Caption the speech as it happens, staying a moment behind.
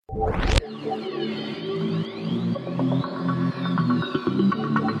The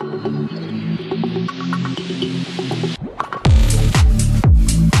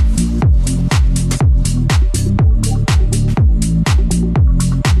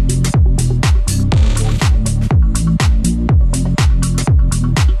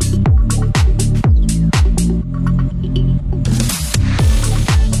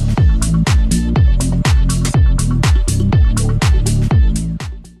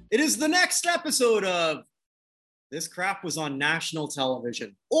next episode of This Crap Was on National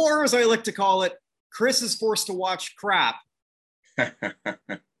Television, or as I like to call it, Chris is forced to watch crap.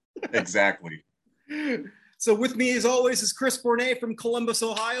 Exactly. So with me as always is Chris Bournea from Columbus,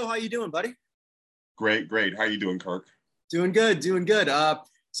 Ohio. How you doing, buddy? Great. How you doing, Kirk? Doing good. So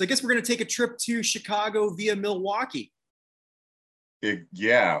I guess we're going to take a trip to Chicago via Milwaukee.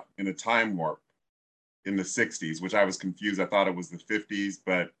 Yeah, in a time warp in the 60s, which I was confused. I thought it was the 50s,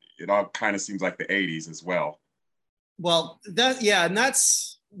 but it all kind of seems like the 80s as well. Well, and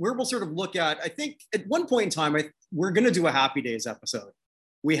that's where we'll sort of look at, I think at one point in time, we're going to do a Happy Days episode.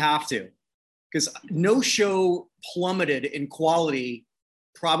 We have to, because no show plummeted in quality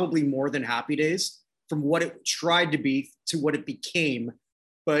probably more than Happy Days from what it tried to be to what it became.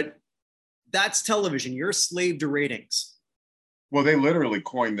 But that's television. You're a slave to ratings. Well, they literally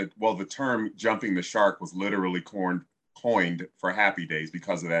coined the term jumping the shark was literally coined for Happy Days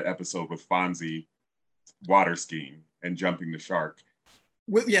because of that episode with Fonzie water skiing and jumping the shark.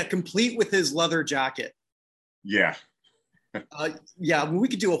 Complete with his leather jacket. Yeah. We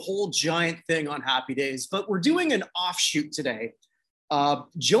could do a whole giant thing on Happy Days, but we're doing an offshoot today.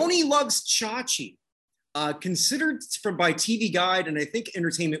 Joanie Loves Chachi, considered by TV Guide and I think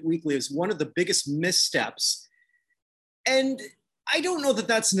Entertainment Weekly as one of the biggest missteps. And I don't know that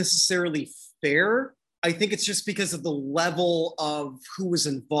that's necessarily fair. I think it's just because of the level of who was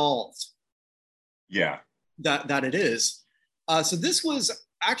involved. Yeah. That it is. So this was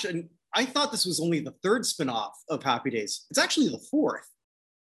actually, I thought this was only the third spinoff of Happy Days. It's actually the fourth.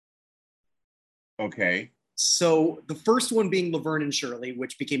 Okay. So the first one being Laverne and Shirley,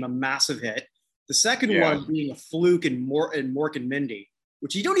 which became a massive hit. The second one being a fluke in Mork and Mindy,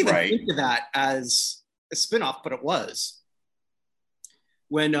 which you don't even think of that as a spinoff, but it was.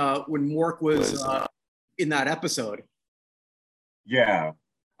 When Mork was in that episode. Yeah,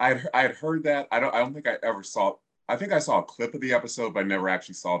 I had heard that. I don't think I ever saw. I think I saw a clip of the episode, but I never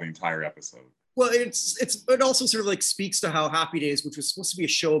actually saw the entire episode. Well, it also sort of like speaks to how Happy Days, which was supposed to be a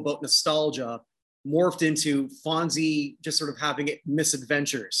show about nostalgia, morphed into Fonzie just sort of having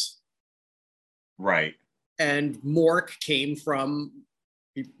misadventures. Right. And Mork came from,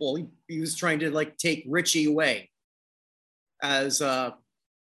 well, he was trying to like take Richie away as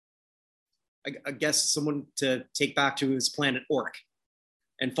I guess someone to take back to his planet Orc,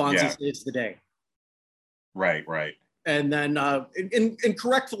 and Fonzie saves the day. Right. And then,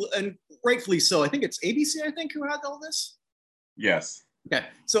 rightfully so. I think it's ABC. Who had all this. Yes. Okay,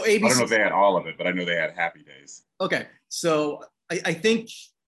 so ABC. I don't know if they had all of it, but I know they had Happy Days. Okay, so I think,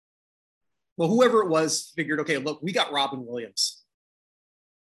 well, whoever it was figured, okay, look, we got Robin Williams.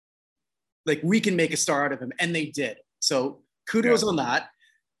 Like, we can make a star out of him, and they did. So kudos on that.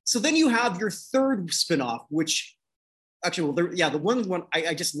 So then you have your third spinoff, which actually, the one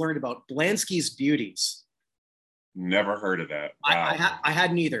I just learned about, Blansky's Beauties. Never heard of that. Wow. I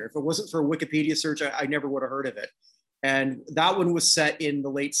hadn't either. If it wasn't for a Wikipedia search, I never would have heard of it. And that one was set in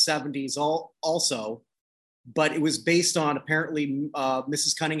the late 70s also, but it was based on apparently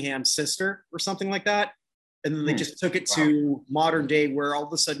Mrs. Cunningham's sister or something like that. And then they just took it to modern day where all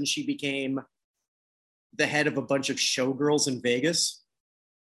of a sudden she became the head of a bunch of showgirls in Vegas.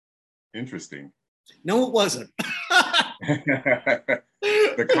 Interesting. No, it wasn't.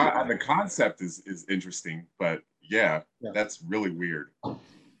 The concept is interesting, but yeah, that's really weird.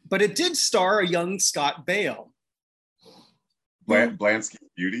 But it did star a young Scott Baio. Blansky's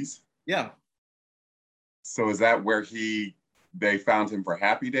Beauties? Yeah. So is that where they found him for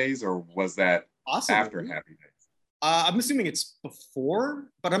Happy Days, or was that after Happy Days? I'm assuming it's before,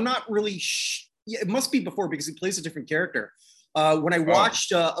 but I'm not really it must be before because he plays a different character. When I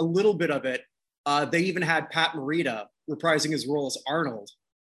watched a little bit of it, they even had Pat Morita reprising his role as Arnold.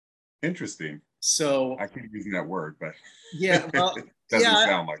 Interesting. So I keep using that word, but yeah, well, it doesn't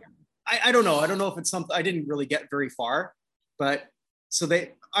sound like it. I don't know. I don't know if it's something I didn't really get very far, but so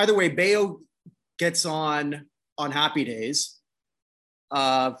either way, Baio gets on Happy Days,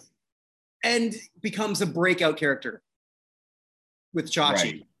 and becomes a breakout character with Chachi.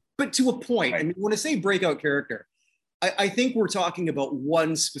 Right. But to a point, I mean, when I say breakout character, I think we're talking about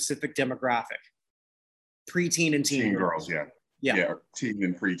one specific demographic, preteen and teen girls. Yeah. Yeah. Yeah, teen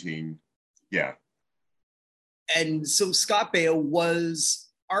and preteen. Yeah. And so Scott Baio was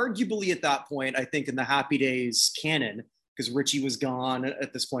arguably at that point, I think, in the Happy Days canon, because Richie was gone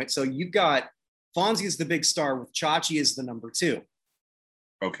at this point. So you've got Fonzie is the big star with Chachi as the number two.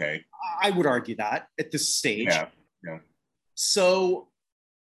 Okay. I would argue that at this stage. Yeah. Yeah. So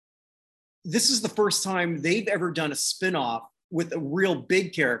this is the first time they've ever done a spinoff with a real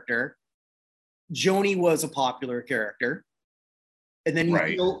big character. Joanie was a popular character. And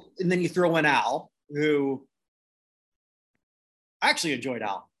then you throw in Al, who I actually enjoyed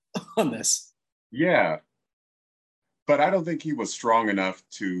Al on this. Yeah. But I don't think he was strong enough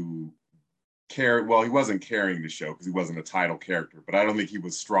to carry. Well, he wasn't carrying the show because he wasn't a title character, but I don't think he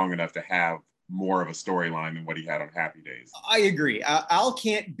was strong enough to have more of a storyline than what he had on Happy Days. I agree. Al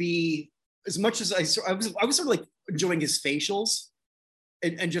can't be, as much as I was sort of like enjoying his facials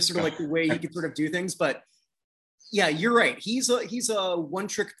and just sort of like the way he could sort of do things. But yeah, you're right. He's a one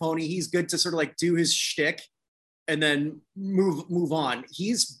trick pony. He's good to sort of like do his shtick and then move on.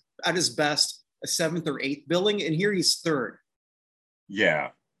 He's at his best a seventh or eighth billing, and here he's third. Yeah.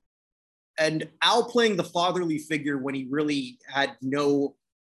 And Al playing the fatherly figure when he really had no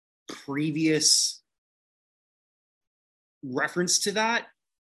previous reference to that.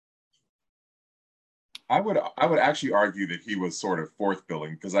 I would actually argue that he was sort of fourth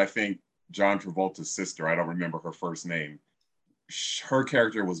billing, because I think John Travolta's sister, I don't remember her first name, her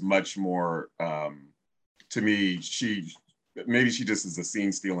character was much more, to me, maybe she just is a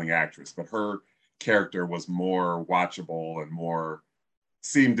scene stealing actress, but her character was more watchable and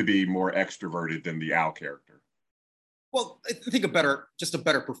seemed to be more extroverted than the Al character. Well, I think a better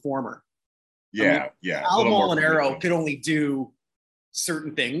performer. Yeah, I mean, yeah. Al Molinaro could only do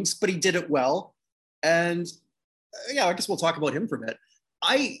certain things, but he did it well. And yeah, I guess we'll talk about him for a bit.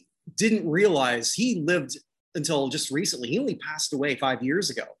 I didn't realize he lived until just recently. He only passed away 5 years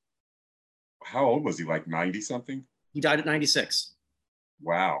ago. How old was he? Like 90 something? He died at 96.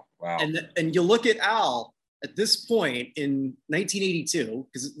 Wow. And you look at Al at this point in 1982,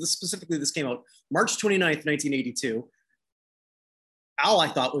 because this came out March 29th, 1982. Al, I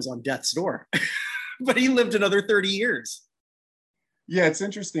thought, was on death's door, but he lived another 30 years. Yeah, it's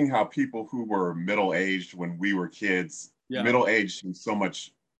interesting how people who were middle-aged when we were kids, middle-aged and so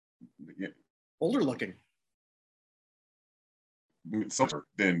much older looking. So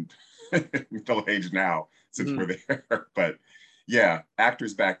than middle-aged now, since we're there. But yeah,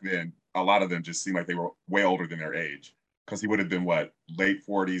 actors back then, a lot of them just seemed like they were way older than their age, because he would have been what, late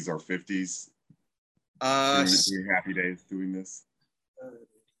 40s or 50s doing Happy Days doing this.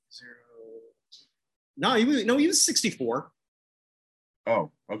 No, he was 64.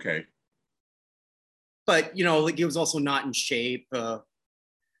 Oh, okay. But like he was also not in shape. But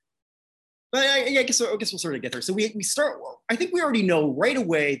I guess we'll sort of get there. So we start. I think we already know right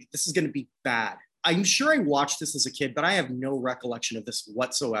away that this is going to be bad. I'm sure I watched this as a kid, but I have no recollection of this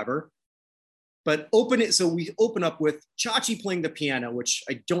whatsoever. But we open up with Chachi playing the piano, which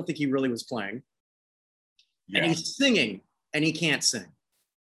I don't think he really was playing. Yeah. And he's singing, and he can't sing.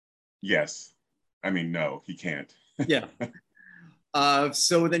 Yes. I mean, no, he can't. Yeah.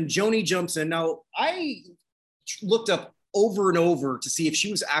 So then Joanie jumps in. Now, I looked up over and over to see if she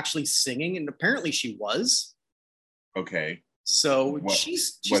was actually singing, and apparently she was. Okay. So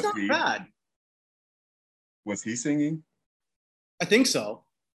she's not bad. Was he singing? I think so.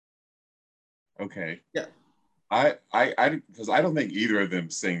 Okay. Yeah. I because I don't think either of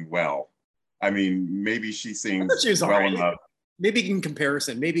them sing well. I mean, maybe she sings well enough. Maybe in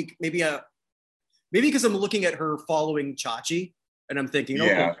comparison, maybe because I'm looking at her following Chachi, and I'm thinking,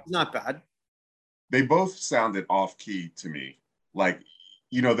 okay, not bad. They both sounded off key to me. Like,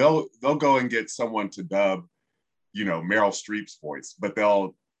 they'll go and get someone to dub, Meryl Streep's voice, but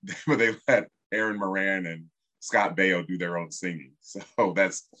they let Aaron Moran and Scott Baio do their own singing. So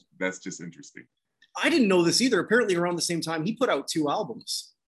that's just interesting. I didn't know this either. Apparently around the same time, he put out 2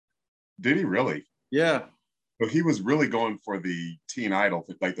 albums. Did he really? Yeah. So he was really going for the teen idol,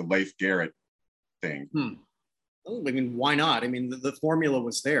 like the Leif Garrett thing. I mean, why not? I mean, the formula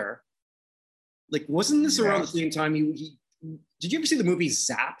was there. Like, wasn't this around the same time did you ever see the movie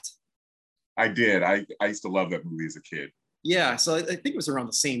Zapped? I did. I used to love that movie as a kid. Yeah, so I think it was around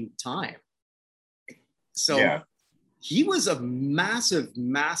the same time. So he was a massive,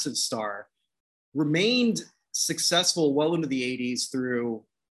 massive star, remained successful well into the 80s through,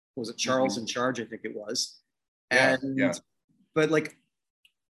 was it Charles in Charge, I think it was. But like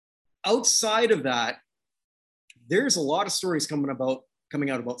outside of that, there's a lot of stories coming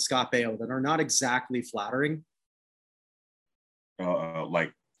out about Scott Baio that are not exactly flattering.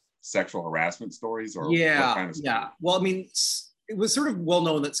 Like sexual harassment stories, or what kind of stories? Yeah. Well, I mean, it was sort of well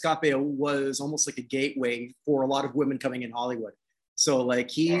known that Scott Baio was almost like a gateway for a lot of women coming in Hollywood. So like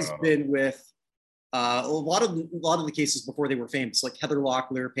he's been with a lot of the cases before they were famous, like Heather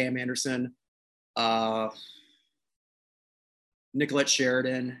Locklear, Pam Anderson, Nicolette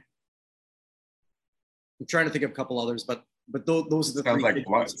Sheridan. I'm trying to think of a couple others, but those are the three.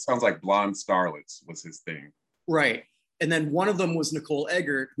 Sounds like Blonde Starlets was his thing. Right. And then one of them was Nicole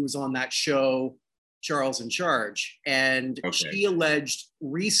Eggert, who was on that show, Charles in Charge. And she alleged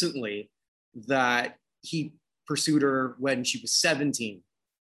recently that he pursued her when she was 17.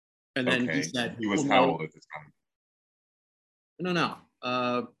 And then he said, he was how old at this time? I don't know.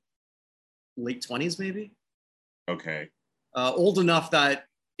 Late 20s, maybe? Okay. Old enough that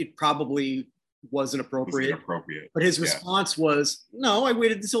it probably wasn't appropriate. But his response was, no, I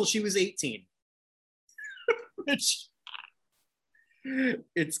waited until she was 18. Which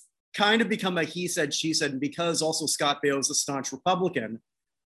it's kind of become a he said, she said, and because also Scott Baio is a staunch Republican.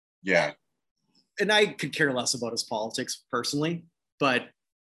 Yeah. And I could care less about his politics personally, but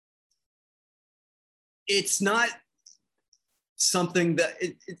it's not something that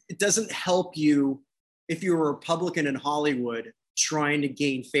it doesn't help you if you're a Republican in Hollywood trying to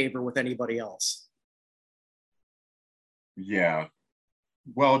gain favor with anybody else. Yeah.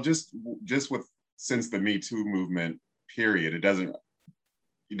 Well, just with, since the Me Too movement period, it doesn't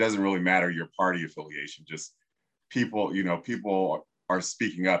really matter your party affiliation. Just people are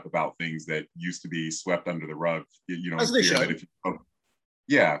speaking up about things that used to be swept under the rug. As they should.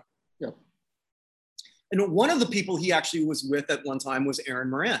 Yeah. And one of the people he actually was with at one time was Aaron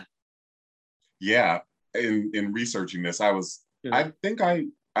Moran. Yeah. In researching this, I think I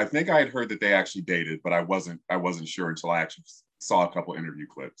had heard that they actually dated, but I wasn't sure until I actually saw a couple interview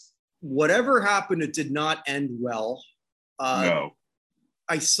clips. Whatever happened, it did not end well. No.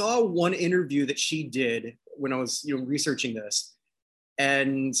 I saw one interview that she did when I was researching this,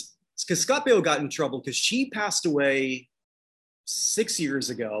 and because Scott Baio got in trouble because she passed away 6 years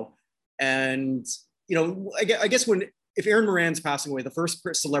ago, and I guess if Aaron Moran's passing away, the first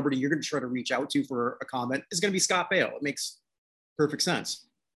celebrity you're going to try to reach out to for a comment is going to be Scott Baio. It makes perfect sense.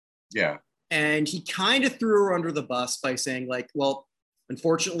 Yeah. And he kind of threw her under the bus by saying, like, well,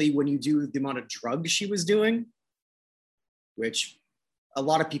 unfortunately, when you do the amount of drugs she was doing, which a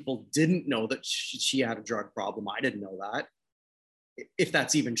lot of people didn't know that she had a drug problem. I didn't know that, if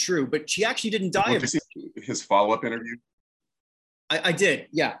that's even true, but she actually didn't die. Did you see his follow-up interview? I did,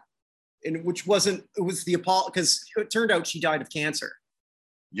 yeah. And it was the Apollo, because it turned out she died of cancer.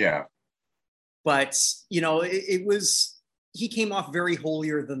 Yeah. But, he came off very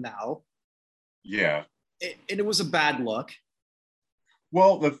holier than thou. Yeah. And it was a bad look.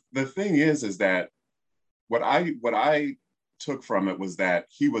 Well, the thing is that what I took from it was that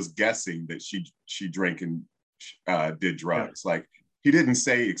he was guessing that she drank and did drugs. Yeah. Like, he didn't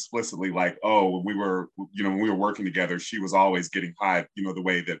say explicitly, like, oh, when we were working together, she was always getting high, the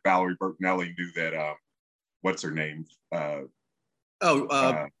way that Valerie Bertinelli knew that, what's her name? Eddie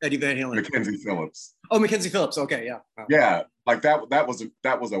Van Halen. Mackenzie Phillips. Oh, Mackenzie Phillips. Okay, yeah. Oh. Yeah, like that was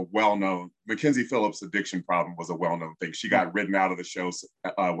a well-known, Mackenzie Phillips' addiction problem was a well-known thing. She got written out of the show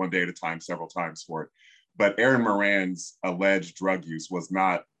one day at a time, several times for it. But Aaron Moran's alleged drug use was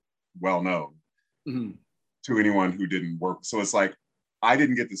not well-known to anyone who didn't work. So it's like, I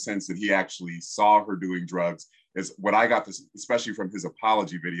didn't get the sense that he actually saw her doing drugs. Is what I got this, especially from his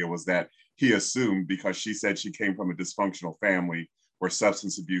apology video, was that he assumed because she said she came from a dysfunctional family where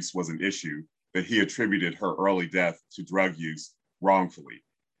substance abuse was an issue, that he attributed her early death to drug use wrongfully.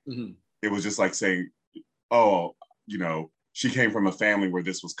 Mm-hmm. It was just like saying, oh, she came from a family where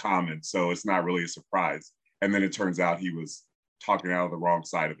this was common, so it's not really a surprise. And then it turns out he was talking out of the wrong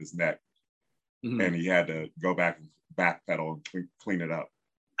side of his neck, and he had to go back and backpedal and clean it up.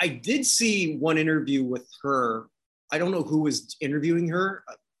 I did see one interview with her. I don't know who was interviewing her.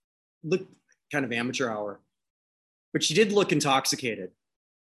 Looked kind of amateur hour, but she did look intoxicated.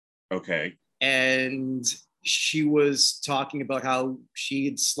 Okay. And she was talking about how she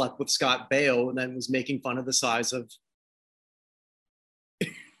had slept with Scott Baio and then was making fun of the size of.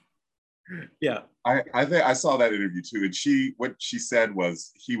 Yeah. I think I saw that interview too. And what she said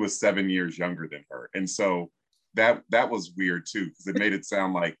was he was 7 years younger than her. And so that was weird too, because it made it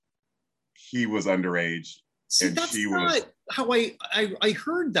sound like he was underage. See, and that's not how I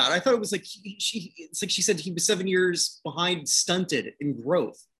heard that. I thought it was like it's like she said he was 7 years behind, stunted in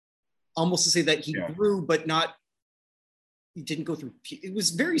growth. Almost to say that he grew, but not, he didn't go through. It was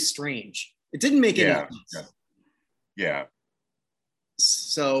very strange. It didn't make any sense. Yeah.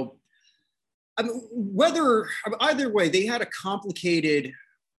 So, either way, they had a complicated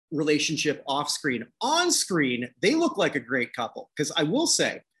relationship off screen. On screen, they look like a great couple. Because I will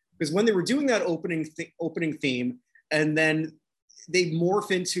say, because when they were doing that opening theme, and then they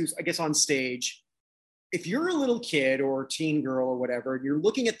morph into, I guess, on stage, if you're a little kid or teen girl or whatever, and you're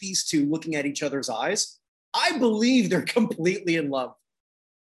looking at these two, looking at each other's eyes, I believe they're completely in love.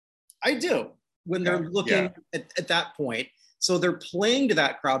 I do, when they're looking at that point. So they're playing to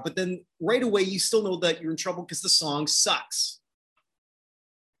that crowd, but then right away, you still know that you're in trouble because the song sucks.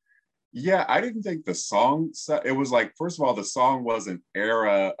 Yeah, I didn't think the song, it was like, first of all, the song wasn't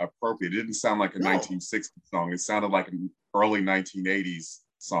era appropriate. It didn't sound like a 1960s song. It sounded like an early 1980s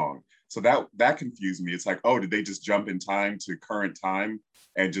song. So that confused me. It's like, oh, did they just jump in time to current time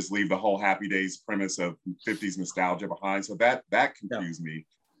and just leave the whole Happy Days premise of 50s nostalgia behind? So that confused me.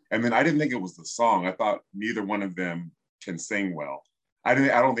 And then I didn't think it was the song. I thought neither one of them can sing well. I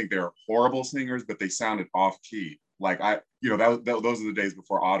don't think they're horrible singers, but they sounded off key. Like those are the days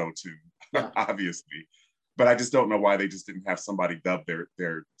before auto-tune, obviously. But I just don't know why they just didn't have somebody dub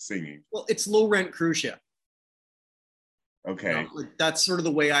their singing. Well, it's low rent cruise ship. Okay. That's sort of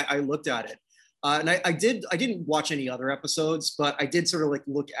the way I looked at it. And I didn't watch any other episodes, but I did sort of like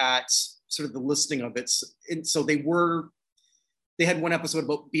look at sort of the listing of it. And so they had one episode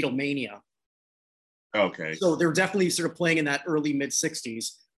about Beatlemania. Okay. So they're definitely sort of playing in that early mid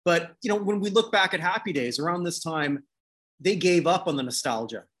 60s. But, when we look back at Happy Days around this time, they gave up on the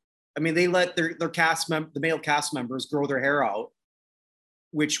nostalgia. I mean, they let their the male cast members grow their hair out,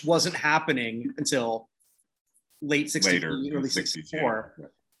 which wasn't happening until late 60s, early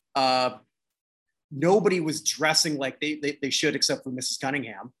 64. Yeah. Nobody was dressing like they should, except for Mrs.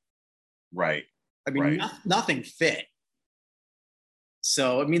 Cunningham. Right. I mean, nothing fit.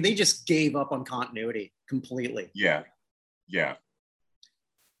 So, I mean, they just gave up on continuity completely. Yeah.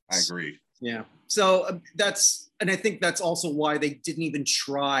 I agree. Yeah. So I think that's also why they didn't even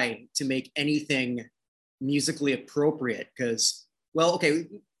try to make anything musically appropriate, because, well, okay,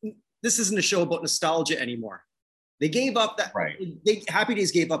 this isn't a show about nostalgia anymore. They gave up that. Right. Happy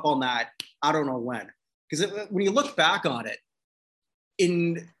Days gave up on that. I don't know when. Because when you look back on it,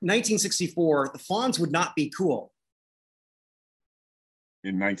 in 1964, the Fonz would not be cool.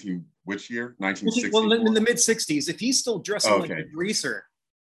 In which year? 1960. Well, in the mid 60s, if he's still dressing like a greaser.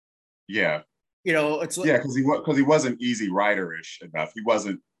 Yeah. It's like, because he wasn't Easy Rider-ish enough. He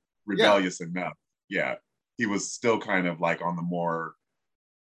wasn't rebellious enough. Yeah. He was still kind of like on the more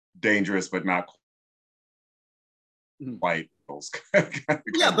dangerous, but not quite.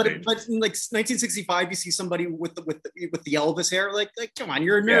 Yeah, but in like 1965, you see somebody with the Elvis hair, like come on,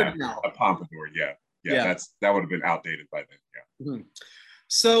 you're a nerd now. A pompadour, that would have been outdated by then. Yeah. Mm-hmm.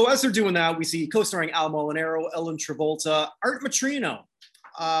 So as they're doing that, we see co-starring Al Molinaro, Ellen Travolta, Art Matrino.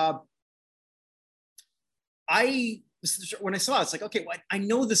 When I saw it, it's like, okay, well, I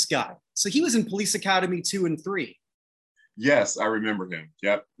know this guy. So he was in Police Academy 2 and 3. Yes, I remember him.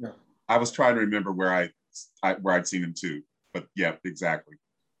 Yep. Yeah. I was trying to remember where I'd seen him too, but yeah, exactly.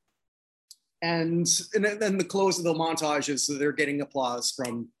 And then the close of the montage is they're getting applause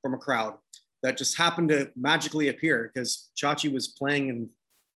from a crowd that just happened to magically appear because Chachi was playing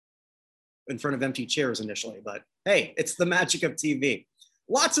in front of empty chairs initially. But hey, it's the magic of TV.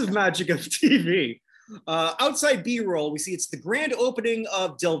 Lots of magic of TV. Outside B-roll, we see it's the grand opening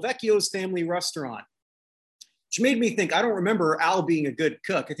of Del Vecchio's family restaurant, which made me think, I don't remember Al being a good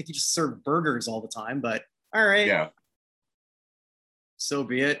cook. I think he just served burgers all the time, but all right. Yeah. So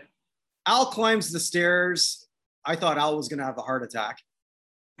be it. Al climbs the stairs. I thought Al was going to have a heart attack.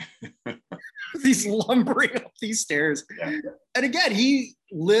 He's lumbering up these stairs. Yeah. And again, he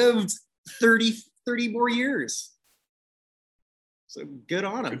lived 30 more years. So good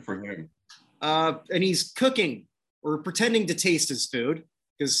on him. Good for him. And he's cooking or pretending to taste his food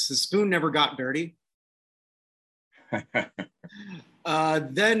because his spoon never got dirty.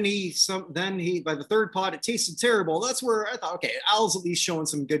 Then he by the third pot it tasted terrible. That's where I thought, okay, Al's at least showing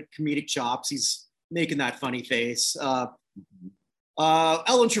some good comedic chops. He's making that funny face. Ellen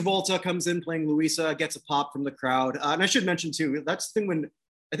Travolta comes in playing Louisa, gets a pop from the crowd. And I should mention too, that's the thing when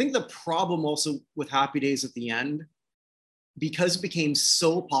I think the problem also with Happy Days at the end, because it became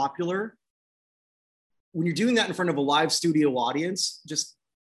so popular, when you're doing that in front of a live studio audience, just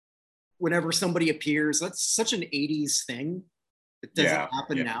whenever somebody appears, that's such an 80s thing. It doesn't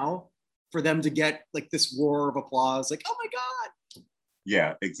happen now for them to get like this roar of applause, like, oh my God.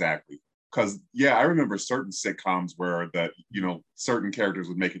 Yeah, exactly. Because, I remember certain sitcoms where certain characters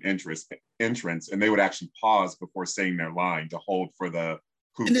would make an entrance and they would actually pause before saying their line to hold for the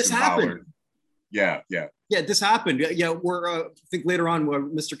hoots and hollers. Yeah, yeah. Yeah, this happened. Yeah, we're I think later on where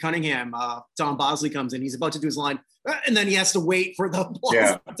Mr. Cunningham, Tom Bosley comes in, he's about to do his line, and then he has to wait for the applause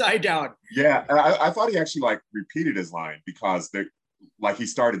to die down. Yeah, I thought he actually like repeated his line because like he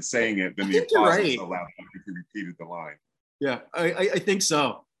started saying it, then the applause was so loud he repeated the line. Yeah, I think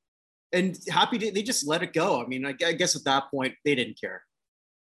so. And Happy Day, they just let it go. I mean, I guess at that point they didn't care.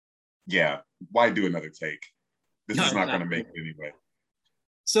 Yeah, why do another take? This is not going to make it anyway.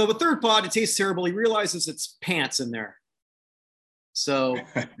 So the third pod, it tastes terrible. He realizes it's pants in there. So,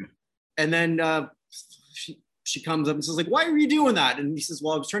 and then she comes up and says, like, why are you doing that? And he says,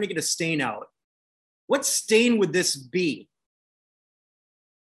 well, I was trying to get a stain out. What stain would this be?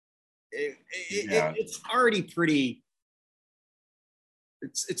 It's already pretty.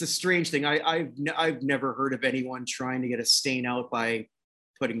 It's a strange thing. I've never heard of anyone trying to get a stain out by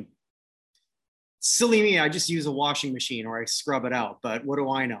putting. Silly me, I just use a washing machine or I scrub it out, but what do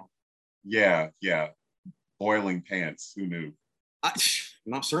I know? Yeah. Boiling pants, who knew?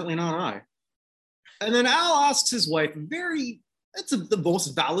 Certainly not I. And then Al asks his wife, the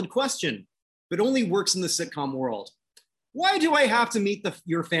most valid question, but only works in the sitcom world. Why do I have to meet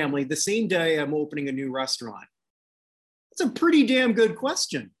your family the same day I'm opening a new restaurant? That's a pretty damn good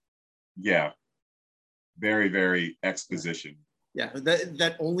question. Yeah. Very, very exposition. Yeah,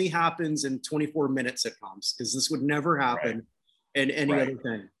 that only happens in 24-minute sitcoms because this would never happen in any other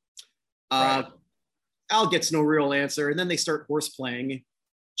thing. Al gets no real answer, and then they start horse playing.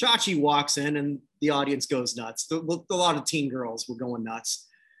 Chachi walks in, and the audience goes nuts. A lot of teen girls were going nuts.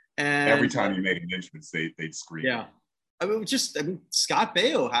 And every time you made an entrance, they'd scream. Yeah, Scott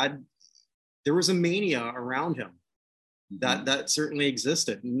Baio there was a mania around him that certainly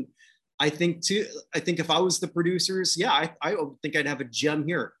existed. And I think if I was the producers, I think I'd have a gem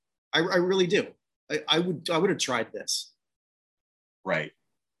here. I really do. I would have tried this. Right.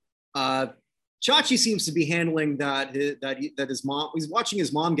 Chachi seems to be handling that his mom, he's watching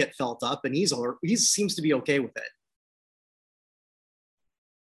his mom get felt up, and he seems to be okay with it.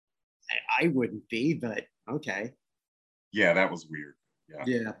 I wouldn't be, but okay. Yeah, that was weird.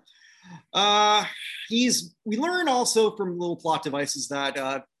 Yeah. We learn also from little plot devices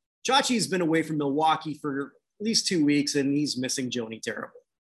that Chachi's been away from Milwaukee for at least 2 weeks, and he's missing Joanie terribly.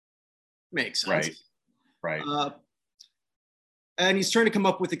 Makes sense. Right. And he's trying to come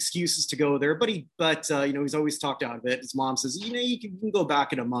up with excuses to go there, but he's always talked out of it. His mom says, you can go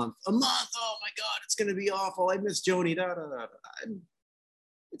back in a month. A month? Oh my God, it's going to be awful. I miss Joanie.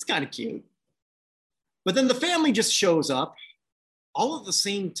 It's kind of cute. But then the family just shows up all at the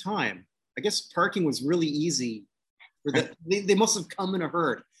same time. I guess parking was really easy. They must have come in a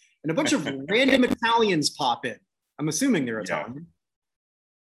herd. And a bunch of random Italians pop in. I'm assuming they're Italian.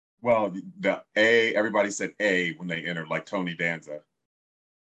 Well, everybody said A when they entered, like Tony Danza.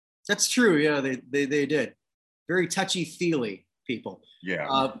 That's true. Yeah, they did. Very touchy-feely people.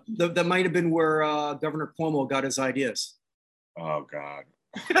 Yeah. That might have been where Governor Cuomo got his ideas. Oh, God.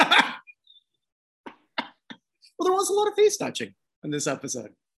 Well, there was a lot of face touching in this episode.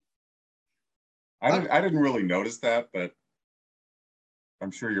 I didn't really notice that, but I'm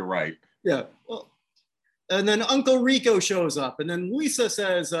sure you're right. Yeah. Well, and then Uncle Rico shows up, and then Lisa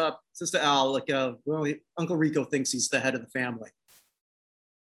says to Al, Uncle Rico thinks he's the head of the family.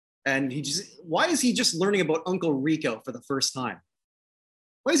 And why is he just learning about Uncle Rico for the first time?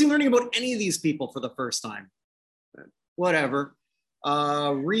 Why is he learning about any of these people for the first time? Whatever.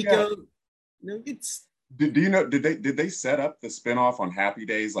 Rico, it's. Do you know? Did they set up the spinoff on Happy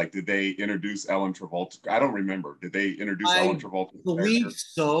Days? Like, did they introduce Ellen Travolta? I don't remember. Did they introduce Ellen Travolta? I believe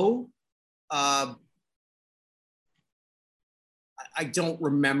so. I don't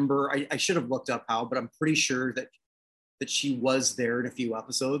remember. I should have looked up how, but I'm pretty sure that she was there in a few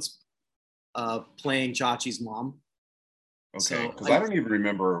episodes, playing Chachi's mom. Okay, because I don't even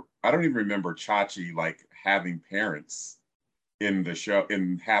remember Chachi like having parents in the show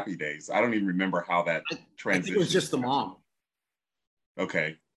in Happy Days. I don't even remember how that transitioned. I think it was just the mom.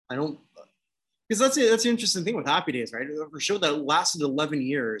 Okay. I don't, because that's the interesting thing with Happy Days, right? For a show that lasted 11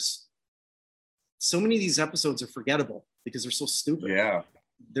 years, so many of these episodes are forgettable because they're so stupid. Yeah.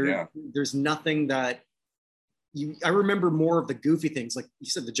 There's nothing that I remember more of the goofy things, like you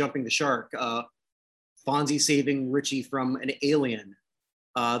said, the jumping the shark, Fonzie saving Richie from an alien,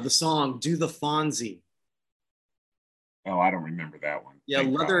 the song "Do the Fonzie." Oh, I don't remember that one. Yeah,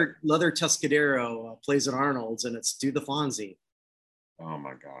 Leather Tuscadero plays at Arnold's, and it's "Do the Fonzie." Oh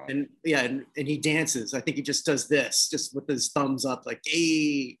my God! And yeah, and he dances. I think he just does this, just with his thumbs up, like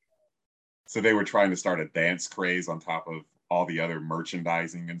 "Hey." So they were trying to start a dance craze on top of all the other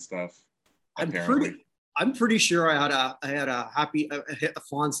merchandising and stuff. I'm I'm pretty sure I had a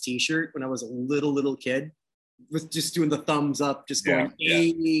Fonz t-shirt when I was a little kid, with just doing the thumbs up, just Yeah, going, yeah.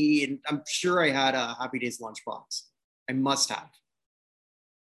 hey, and I'm sure I had a Happy Days lunchbox. I must have.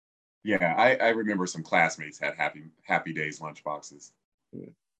 Yeah, I remember some classmates had Happy Days lunchboxes.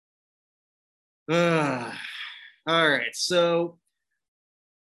 All right, so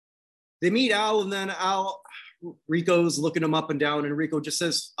they meet Al, and then Rico's looking him up and down, and Rico just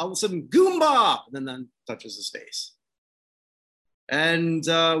says all of a sudden Goomba, and then touches his face. And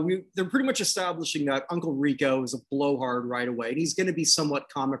they're pretty much establishing that Uncle Rico is a blowhard right away, and he's going to be somewhat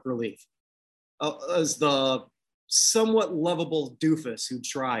comic relief as the somewhat lovable doofus who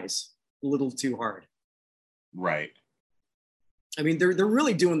tries a little too hard. Right. I mean, they're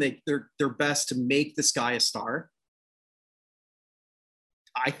really doing their best to make this guy a star.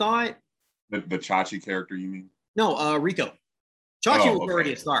 I thought. The Chachi character, you mean? No, Rico. Chachi was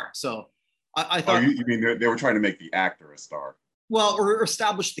already a star, so I thought. Oh, you mean they were trying to make the actor a star? Well, or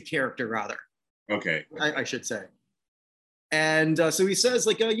establish the character rather. Okay. I should say. And so he says,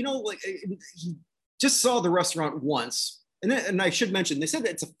 like, he just saw the restaurant once, and I should mention they said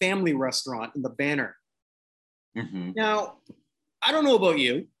that it's a family restaurant in the banner. Mm-hmm. Now, I don't know about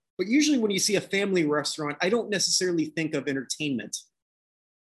you, but usually when you see a family restaurant, I don't necessarily think of entertainment.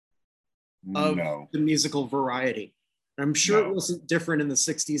 Of the musical variety. I'm sure it wasn't different in the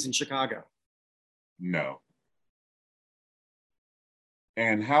 60s in Chicago. No.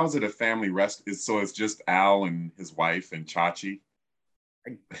 And how is it a family so it's just Al and his wife and Chachi?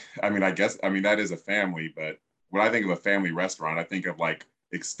 I mean, that is a family, but when I think of a family restaurant, I think of like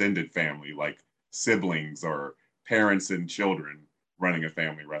extended family, like siblings or parents and children running a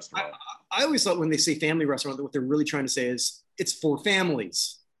family restaurant. I always thought when they say family restaurant, what they're really trying to say is it's for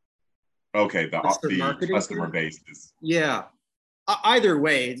families. Okay, the customer base is. Yeah. Either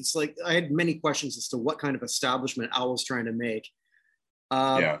way, it's like I had many questions as to what kind of establishment Al was trying to make.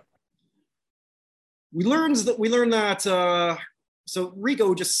 Yeah. We learned that so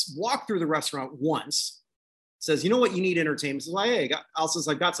Rico just walked through the restaurant once, says, you know what, you need entertainment. Says, hey, Al says,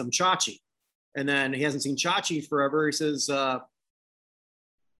 I've got some Chachi. And then he hasn't seen Chachi forever. He says, and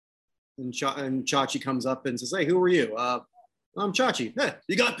Chachi comes up and says, hey, who are you? I'm Chachi. Hey,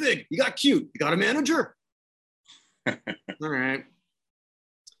 you got big, you got cute, you got a manager. All right.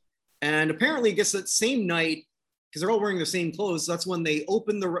 And apparently, I guess that same night, because they're all wearing the same clothes, that's when they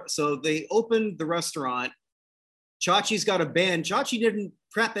opened the restaurant. Chachi's got a band. Chachi didn't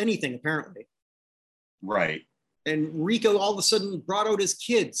prep anything, apparently. Right. And Rico all of a sudden brought out his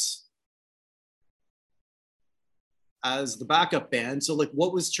kids as the backup band. So, like,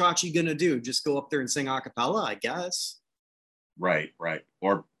 what was Chachi gonna do? Just go up there and sing a cappella, I guess. Right.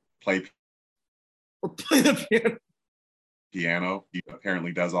 Or play the piano. Piano. He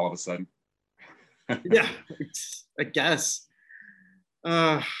apparently does all of a sudden. Yeah, I guess.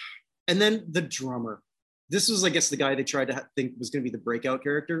 And then the drummer. This was, I guess, the guy they tried to think was going to be the breakout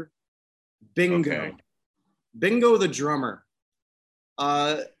character. Bingo. Okay. Bingo the drummer.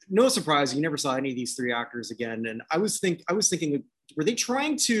 No surprise, you never saw any of these three actors again. And I was thinking, were they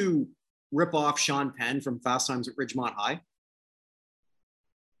trying to rip off Sean Penn from Fast Times at Ridgemont High?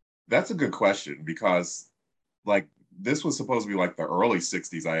 That's a good question, because like this was supposed to be like the early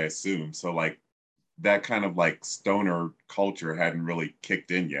 60s, I assume. So like that kind of like stoner culture hadn't really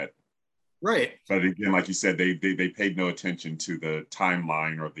kicked in yet. Right. But again, like you said, they paid no attention to the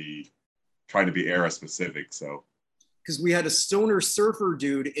timeline or the trying to be era specific. So because we had a stoner surfer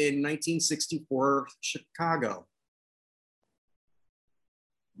dude in 1964 Chicago.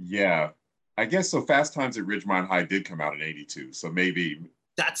 Yeah. I guess so. Fast Times at Ridgemont High did come out in 82. So maybe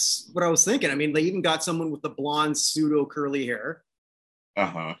that's what I was thinking. I mean, they even got someone with the blonde pseudo curly hair.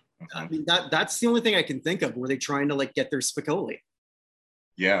 Uh-huh. I mean, that's the only thing I can think of. Were they trying to like get their Spicoli?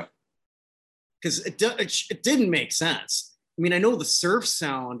 Yeah. Because it didn't make sense. I mean, I know the surf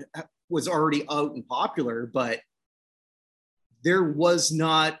sound was already out and popular, but there was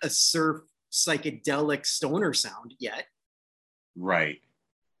not a surf psychedelic stoner sound yet. Right.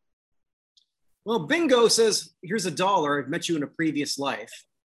 Well, Bingo says, here's $1. I've met you in a previous life.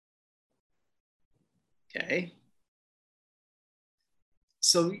 Okay.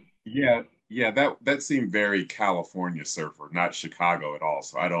 So yeah, that seemed very California surfer, not Chicago at all.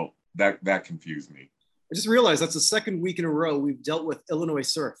 So I don't that confused me. I just realized that's the second week in a row we've dealt with Illinois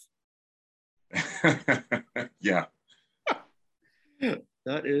surf. Yeah.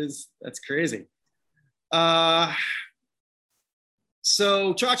 That's crazy.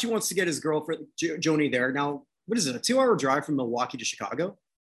 So Chachi wants to get his girlfriend, Joanie, there. Now, what is it, a 2-hour drive from Milwaukee to Chicago?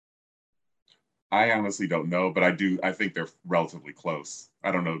 I honestly don't know, but I think they're relatively close.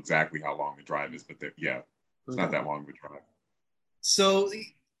 I don't know exactly how long the drive is, but yeah, it's not Okay. that long of a drive. So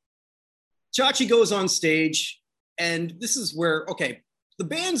Chachi goes on stage, and this is where, okay, the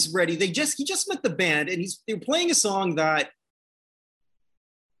band's ready. He just met the band, and they're playing a song that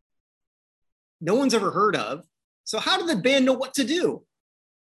no one's ever heard of. So how did the band know what to do?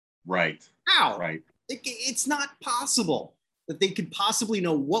 Right. How? Right. It's not possible that they could possibly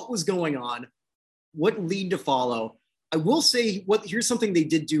know what was going on, what lead to follow. I will say, here's something they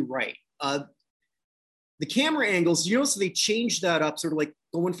did do right. The camera angles, you notice they changed that up, sort of like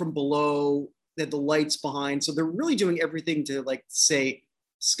going from below, that the lights behind. So they're really doing everything to like say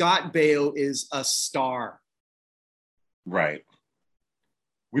Scott Baio is a star. Right.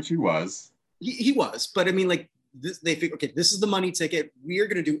 Which he was. He was, but I mean, like they think, okay, this is the money ticket. We are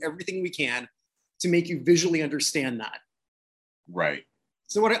going to do everything we can to make you visually understand that. Right.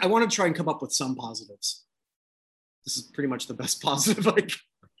 So I want to try and come up with some positives. This is pretty much the best positive I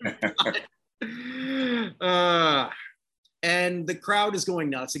can. And the crowd is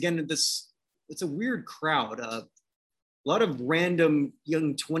going nuts. Again, it's a weird crowd. A lot of random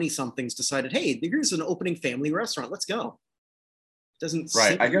young 20-somethings decided, hey, here's an opening family restaurant. Let's go. Doesn't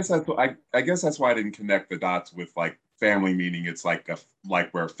right. seem- I guess that's why I didn't connect the dots with like family, meaning it's like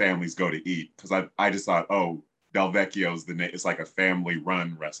where families go to eat. Because I just thought, oh, Del Vecchio's the name. It's like a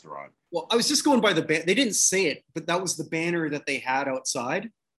family-run restaurant. Well, I was just going by the ban. They didn't say it, but that was the banner that they had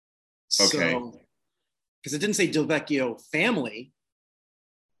outside. Okay. So, because it didn't say Del Vecchio family,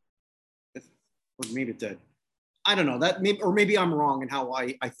 or maybe it did. I don't know that, maybe I'm wrong in how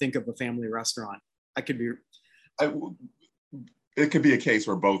I think of a family restaurant. I could be. It could be a case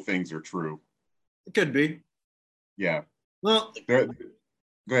where both things are true. It could be. Yeah. Well, go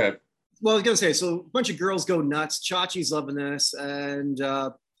ahead. Well, I was gonna say, so a bunch of girls go nuts. Chachi's loving this, and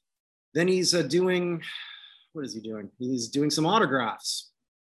then he's doing. What is he doing? He's doing some autographs.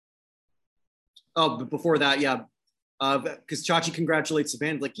 Oh, but before that, yeah, because Chachi congratulates the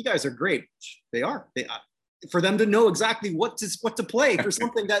band, like, you guys are great. They are. For them to know exactly what to play for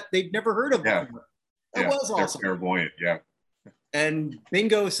something that they've never heard of before. That was awesome. They're clairvoyant, yeah. And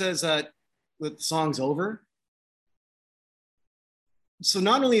Bingo says that the song's over. So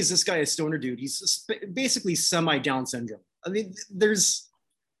not only is this guy a stoner dude, he's basically semi-Down syndrome. I mean, there's...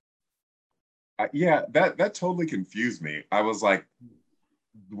 Yeah, that totally confused me. I was like,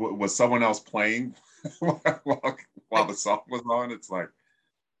 was someone else playing while the song was on? It's like...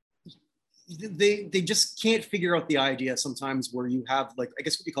 They just can't figure out the idea sometimes where you have, like, I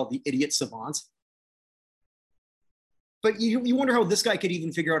guess what you call the idiot savant. But you wonder how this guy could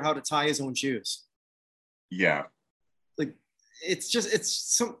even figure out how to tie his own shoes. Yeah. Like,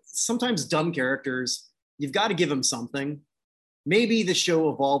 it's sometimes dumb characters. You've got to give them something. Maybe the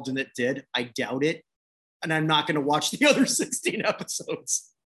show evolved and it did. I doubt it. And I'm not going to watch the other 16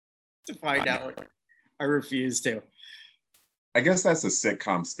 episodes to find out. I refuse to. I guess that's a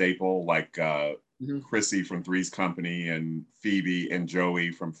sitcom staple, like Chrissy from Three's Company and Phoebe and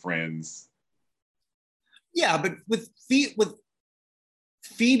Joey from Friends. Yeah, but with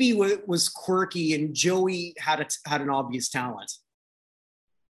Phoebe was quirky and Joey had an obvious talent.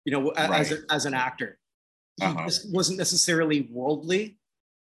 You know, as an actor, he just wasn't necessarily worldly,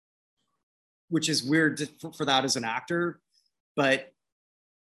 which is weird for that as an actor. But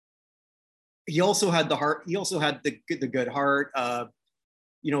he also had the heart. He also had the good heart.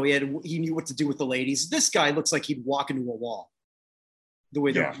 You know, he knew what to do with the ladies. This guy looks like he'd walk into a wall. The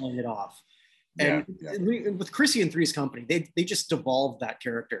way they're playing it off. And with Chrissy and Three's Company, they just devolved that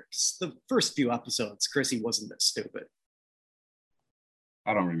character. The first few episodes, Chrissy wasn't that stupid.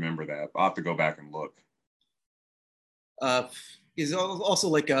 I don't remember that. I'll have to go back and look. Is also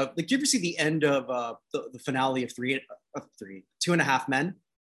like did you ever see the end of the finale of Two and a Half Men?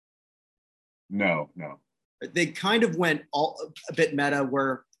 No. They kind of went a bit meta,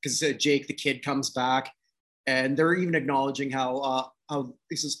 where because Jake the kid comes back, and they're even acknowledging how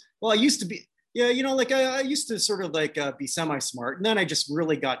he says, "Well, I used to be." Yeah, you know, like I used to sort of like be semi-smart, and then I just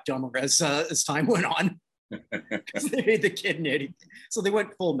really got dumber as time went on. Because they made the kid an idiot, so they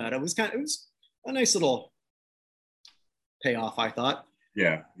went full meta. It was a nice little payoff, I thought.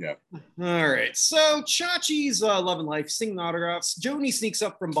 Yeah. All right, so Chachi's loving life, singing autographs. Joanie sneaks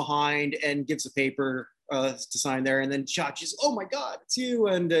up from behind and gives a paper to sign there, and then Chachi's, "Oh my God, it's you!"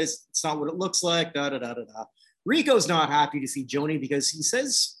 And it's not what it looks like. Da da da da da. Rico's not happy to see Joanie because he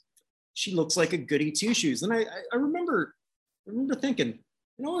says she looks like a goody two-shoes. And I remember thinking,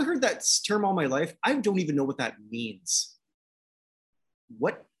 you know, I heard that term all my life. I don't even know what that means.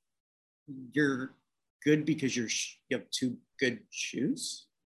 What? You're good because you have two good shoes?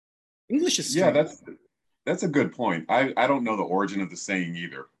 English is Yeah, strange. that's a good point. I don't know the origin of the saying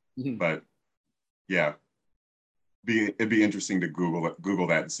either, but yeah, it'd be interesting to Google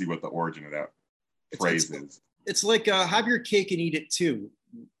that and see what the origin of that phrase is. It's like have your cake and eat it too.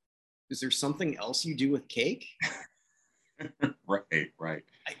 Is there something else you do with cake? Right.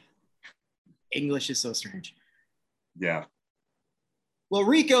 English is so strange. Yeah. Well,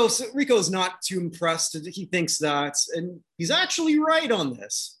 Rico's not too impressed. He thinks that, and he's actually right on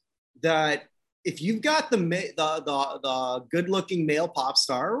this, that if you've got the good-looking male pop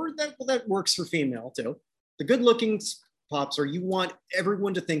star, or that works for female too, the good-looking pop star, you want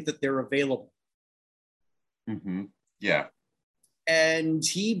everyone to think that they're available. Mm-hmm. Yeah. And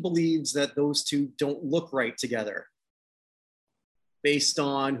he believes that those two don't look right together. Based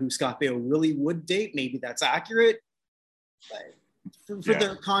on who Scott Baio really would date, maybe that's accurate. But for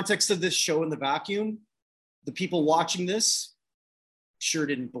the context of this show in the vacuum, the people watching this sure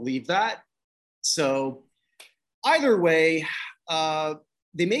didn't believe that. So either way,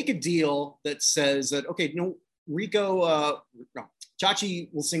 they make a deal that says that, okay, no, Chachi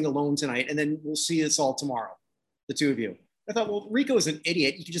will sing alone tonight, and then we'll see us all tomorrow, the two of you. I thought, well, Rico is an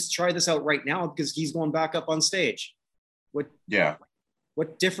idiot. You could just try this out right now because he's going back up on stage.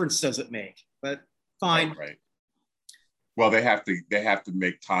 What difference does it make? But fine. Right. Well, they have to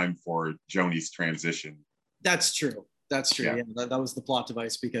make time for Joanie's transition. That's true. Yeah, that was the plot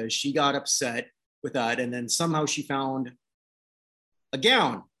device, because she got upset with that, and then somehow she found a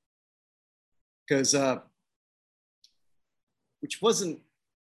gown, because which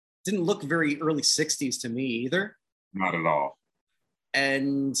didn't look very early 60s to me either. Not at all.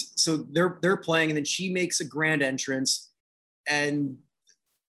 And so they're playing, and then she makes a grand entrance, and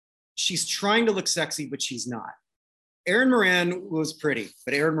she's trying to look sexy, but she's not. Erin Moran was pretty,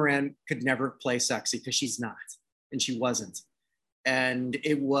 but Erin Moran could never play sexy because she's not, and she wasn't. And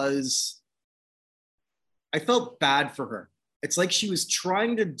I felt bad for her. It's like she was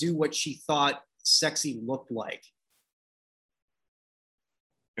trying to do what she thought sexy looked like.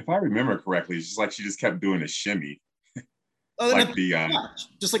 If I remember correctly, it's just like she just kept doing a shimmy.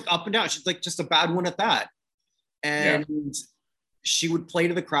 Just like up and down. She's like just a bad one at that. And she would play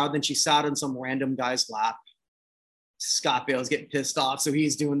to the crowd. Then she sat on some random guy's lap. Scott Baio's getting pissed off, so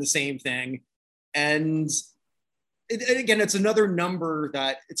he's doing the same thing. And again, it's another number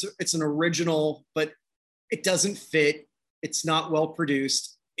that it's an original, but it doesn't fit. It's not well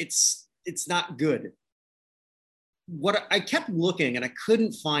produced. It's not good. What I kept looking and I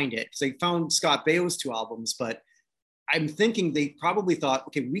couldn't find it, because I found Scott Baio's 2 albums, but I'm thinking they probably thought,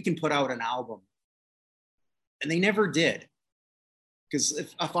 okay, we can put out an album. And they never did. Because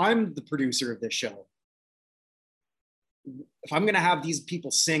if I'm the producer of this show, if I'm going to have these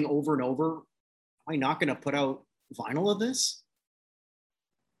people sing over and over, am I not going to put out vinyl of this?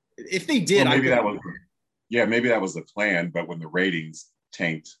 If they did, well, maybe that was the plan. But when the ratings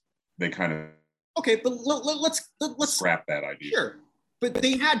tanked, they kind of but let's scrap that idea. Sure, but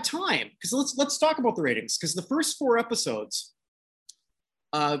they had time, because let's talk about the ratings, because the first 4 episodes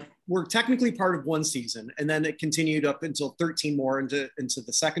were technically part of 1 season, and then it continued up until 13 more into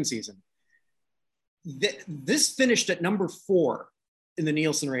the 2nd season. This finished at number 4 in the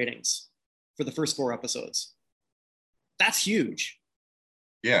Nielsen ratings for the first 4 episodes. That's huge.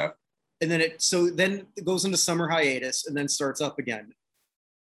 Yeah. And then it goes into summer hiatus and then starts up again.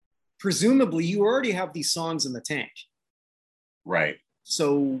 Presumably, you already have these songs in the tank. Right.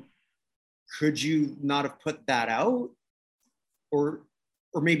 So could you not have put that out? Or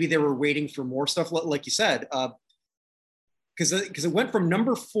maybe they were waiting for more stuff, like you said. Because it went from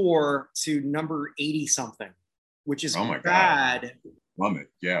number 4 to number 80 something, which is bad. Plummet,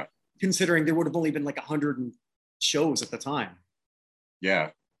 yeah. Considering there would have only been like 100 shows at the time.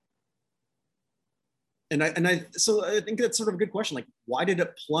 Yeah. So I think that's sort of a good question. Like, why did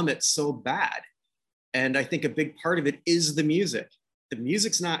it plummet so bad? And I think a big part of it is the music. The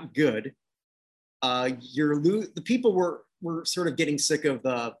music's not good. The people were sort of getting sick of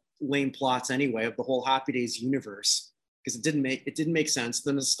the lame plots anyway, of the whole Happy Days universe, because it didn't make sense.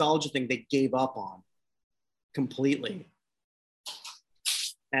 The nostalgia thing they gave up on completely.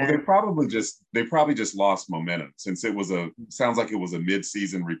 And well, they probably just lost momentum, since sounds like it was a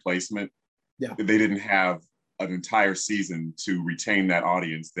mid-season replacement. Yeah. They didn't have an entire season to retain that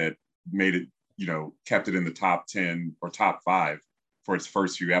audience that made it, kept it in the top 10 or top 5 for its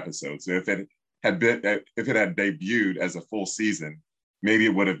first few episodes. So if it had debuted as a full season, maybe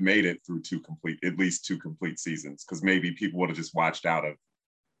it would have made it through at least 2 complete seasons, because maybe people would have just watched out of,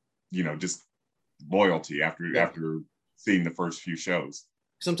 just loyalty after seeing the first few shows.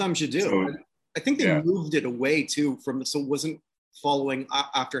 Sometimes you do. So, I think they moved it away too so it wasn't following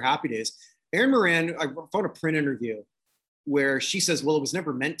after Happy Days. Erin Moran, I found a print interview where she says, well, it was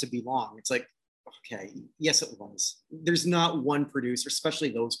never meant to be long. It's like, okay, yes, it was. There's not one producer, especially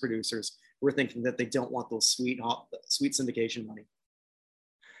those producers, who are thinking that they don't want those sweet syndication money.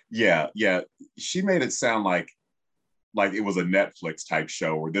 Yeah. She made it sound like it was a Netflix type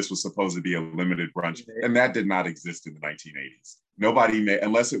show, where this was supposed to be a limited brunch, and that did not exist in the 1980s. Nobody made,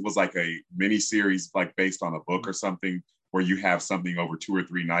 unless it was like a mini series, like based on a book or something, where you have something over 2 or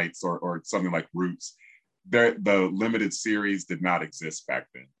 3 nights, or something like Roots. The limited series did not exist back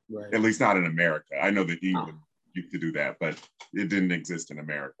then, right. At least not in America. I know that England used to do that, but it didn't exist in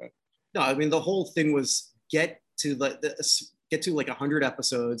America. No, I mean, the whole thing was get to like 100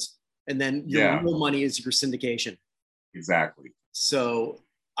 episodes, and then your real money is your syndication. Exactly. So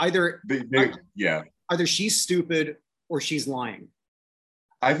either she's stupid or she's lying.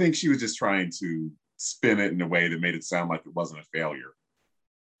 I think she was just trying to spin it in a way that made it sound like it wasn't a failure.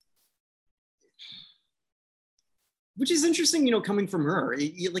 Which is interesting, coming from her.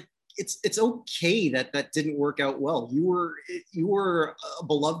 It's okay that didn't work out well. You were a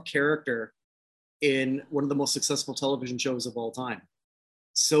beloved character in one of the most successful television shows of all time.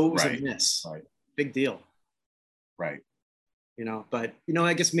 So it was a miss. Right. Big deal. Right. But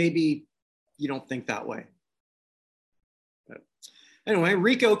I guess maybe you don't think that way. But anyway,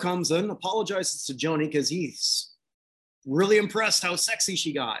 Rico comes in, apologizes to Joanie because he's really impressed how sexy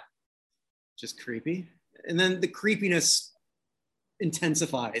she got. Just creepy. And then the creepiness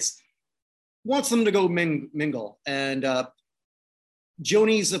intensifies. Wants them to go mingle. And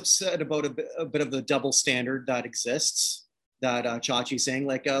Joanie's upset about a bit of the double standard that exists, that Chachi's saying,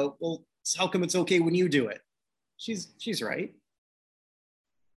 like, well, how come it's okay when you do it? She's right.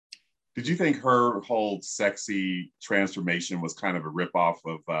 Did you think her whole sexy transformation was kind of a ripoff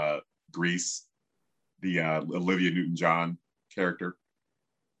of Grease, the Olivia Newton-John character?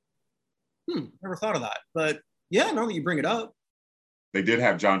 Never thought of that. But yeah, now that you bring it up. They did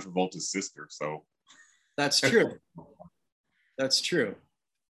have John Travolta's sister, so. That's true. That's true.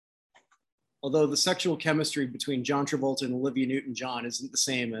 Although the sexual chemistry between John Travolta and Olivia Newton-John isn't the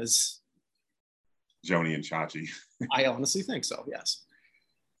same as Joanie and Chachi. I honestly think so, yes.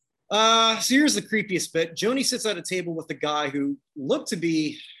 So here's the creepiest bit. Joanie sits at a table with a guy who looked to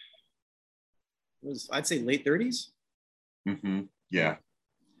be, I'd say late 30s. Mm-hmm. Yeah.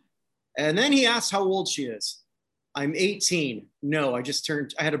 And then he asks how old she is. I'm 18. No, I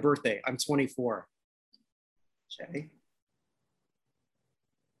had a birthday. I'm 24. Okay.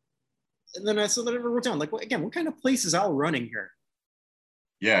 And then I wrote down, like, again, what kind of place is Al running here?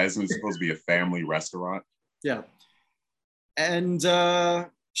 Yeah, isn't it supposed to be a family restaurant? Yeah. And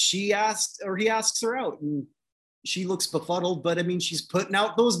he asks her out, and she looks befuddled, but I mean, she's putting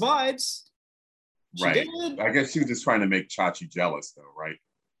out those vibes. Right. I guess she was just trying to make Chachi jealous, though, right?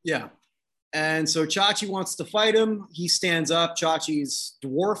 Yeah. And so Chachi wants to fight him. He stands up. Chachi's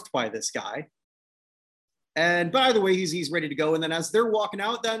dwarfed by this guy. And by the way, he's ready to go. And then as they're walking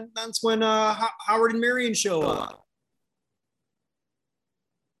out, that's when Howard and Marion show up.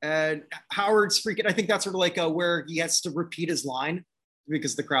 And Howard's freaking. I think that's sort of like where he has to repeat his line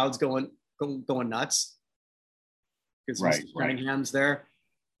because the crowd's going nuts. Because Mr. Cunningham's there,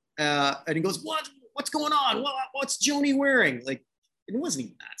 and he goes, "What's going on? What's Joanie wearing?" Like, it wasn't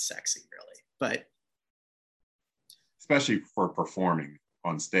even that sexy, really, but especially for performing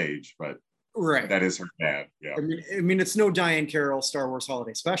on stage. But right, that is her dad. Yeah, I mean, it's no Diane Carroll Star Wars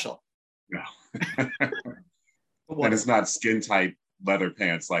Holiday Special. No, and it's not skin tight leather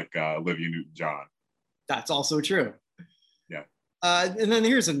pants like Olivia Newton-John. That's also true. Yeah. And then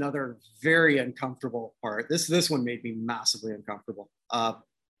here's another very uncomfortable part. This one made me massively uncomfortable.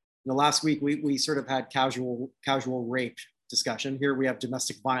 Last week we sort of had casual rape discussion. Here we have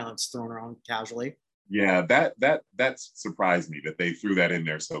domestic violence thrown around casually. Yeah, that surprised me that they threw that in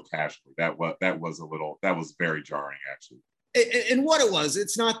there so casually. That was very jarring, actually. And what it was,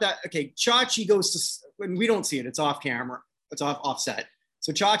 it's not that, okay, Chachi goes to, when we don't see it, it's off camera, it's offset.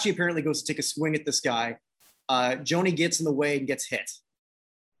 So Chachi apparently goes to take a swing at this guy. Joanie gets in the way and gets hit.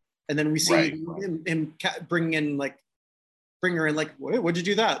 And then we see him bring her in, like, what'd you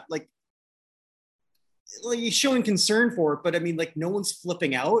do that? Like he's showing concern for it, but I mean, like, no one's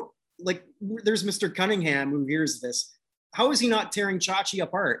flipping out. Like, there's Mr. Cunningham who hears this. How is he not tearing Chachi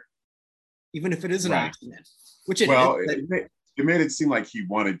apart? Even if it is an accident, which it is. It made it seem like he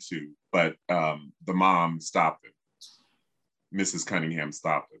wanted to, but the mom stopped it. Mrs. Cunningham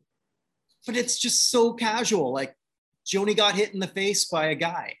stopped it. But it's just so casual. Like, Joanie got hit in the face by a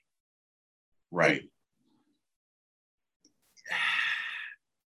guy. Right.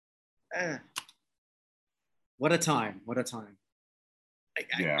 What a time. What a time.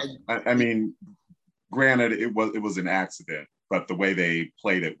 Yeah, I mean, granted, it was an accident, but the way they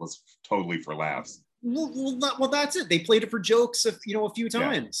played it was totally for laughs. Well, that's it. They played it for jokes, a few Yeah.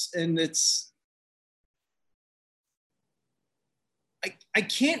 times, and I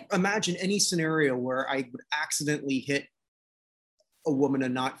can't imagine any scenario where I would accidentally hit a woman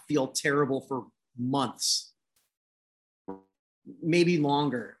and not feel terrible for months, maybe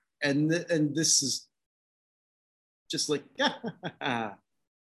longer. And this is just like, I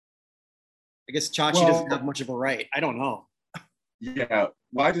guess Chachi doesn't have much of a right. I don't know. Yeah.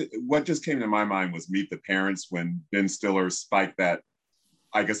 What just came to my mind was Meet the Parents when Ben Stiller spiked that.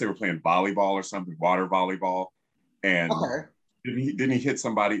 I guess they were playing volleyball or something, water volleyball, and Okay. didn't he hit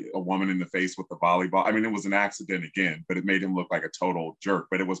a woman in the face with the volleyball? I mean, it was an accident again, but it made him look like a total jerk.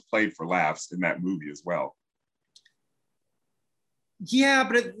 But it was played for laughs in that movie as well. Yeah,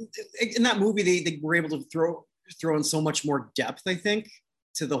 but in that movie, they were able to throw in so much more depth, I think,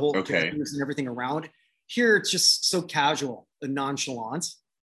 to the whole characters and everything around. Here, it's just so casual and nonchalant.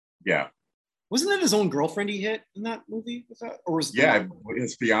 Yeah. Wasn't it his own girlfriend he hit in that movie? Was that, or was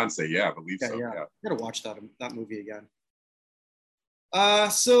his fiance? Yeah, I believe so. Yeah. I gotta watch that movie again.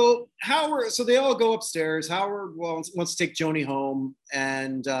 So Howard, so they all go upstairs. Howard wants to take Joanie home,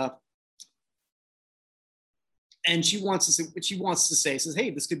 and she wants to say, says, "Hey,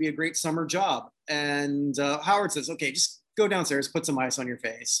 this could be a great summer job." And Howard says, "Okay, just go downstairs, put some ice on your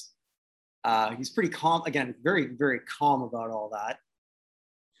face." He's pretty calm, again, very, very calm about all that.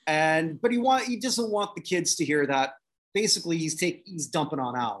 But he doesn't want the kids to hear that. Basically, he's dumping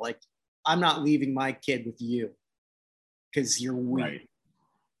on Al, like, "I'm not leaving my kid with you because you're weak."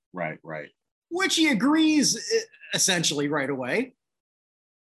 Right. Which he agrees essentially right away.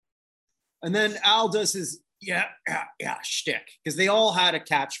 And then Al does his yeah shtick, because they all had a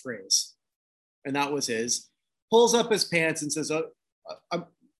catchphrase, and that was his. Pulls up his pants and says,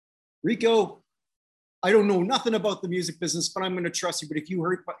 "Rico, I don't know nothing about the music business, but I'm going to trust you. But if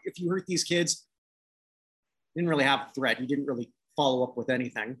you hurt these kids," didn't really have a threat. He didn't really follow up with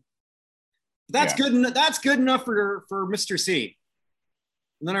anything. That's good. That's good enough for Mr. C.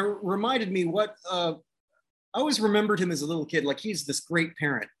 And then it reminded me what I always remembered him as a little kid, like he's this great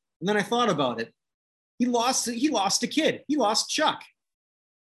parent. And then I thought about it. He lost a kid. He lost Chuck.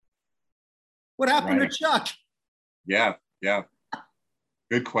 What happened to Chuck? Yeah.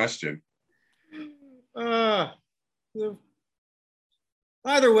 Good question. Either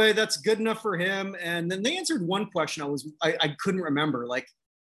way, that's good enough for him. And then they answered one question I couldn't remember. Like,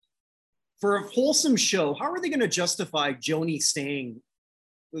 for a wholesome show, how are they going to justify Joanie staying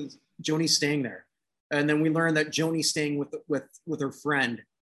there? And then we learned that Joanie's staying with her friend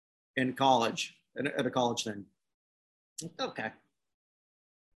in college, at a college thing. Okay.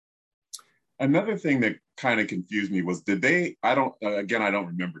 Another thing that kind of confused me was, I don't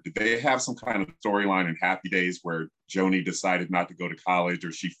remember, did they have some kind of storyline in Happy Days where Joanie decided not to go to college,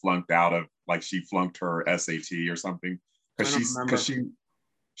 or she flunked her SAT or something? Because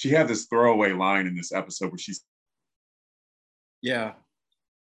she had this throwaway line in this episode where she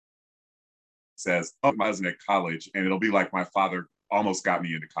says, "Oh, I wasn't at college, and it'll be like my father almost got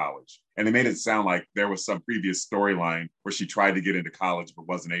me into college." And they made it sound like there was some previous storyline where she tried to get into college but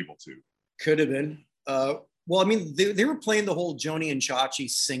wasn't able to. Could have been. Well, I mean, they were playing the whole Joanie and Chachi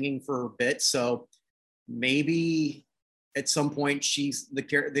singing for a bit, so maybe at some point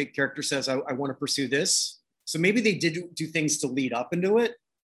the character says, I want to pursue this. So maybe they did do things to lead up into it.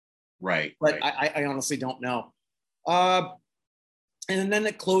 Right. But right. I honestly don't know. And then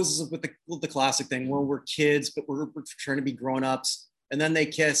it closes with the classic thing where we're kids, but we're trying to be grown-ups. And then they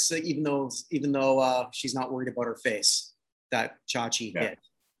kiss, even though she's not worried about her face that Chachi hit.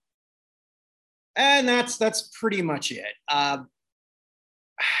 And that's pretty much it.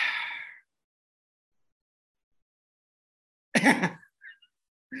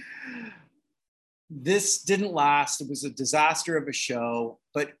 This didn't last. It was a disaster of a show.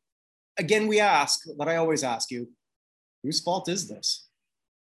 But again, we ask, what I always ask you, whose fault is this?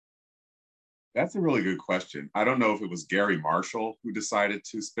 That's a really good question. I don't know if it was Gary Marshall who decided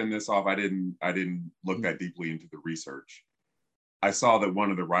to spin this off. I didn't look that deeply into the research. I saw that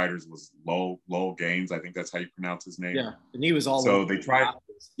one of the writers was Lowell Gaines. I think that's how you pronounce his name. Yeah, and he was all so they tried.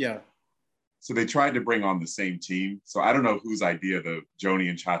 Yeah. So they tried to bring on the same team. So I don't know whose idea the Joanie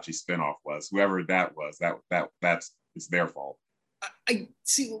and Chachi spinoff was. Whoever that was, it's their fault. I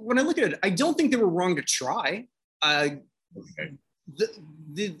see. When I look at it, I don't think they were wrong to try. Okay.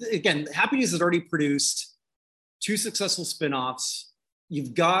 Again, Happy Days has already produced 2 successful spinoffs.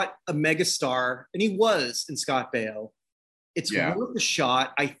 You've got a megastar, and he was in Scott Baio. It's worth a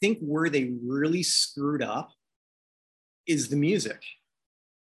shot. I think where they really screwed up is the music.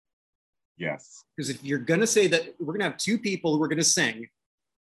 Yes. Because if you're going to say that we're going to have two people who are going to sing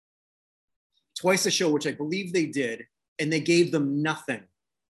twice a show, which I believe they did, and they gave them nothing.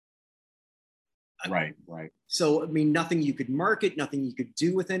 Right, right. So, I mean, nothing you could market, nothing you could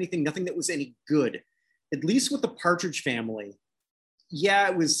do with anything, nothing that was any good. At least with the Partridge Family, yeah,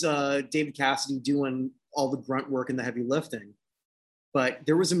 it was David Cassidy doing all the grunt work and the heavy lifting, but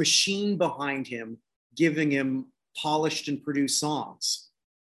there was a machine behind him giving him polished and produced songs.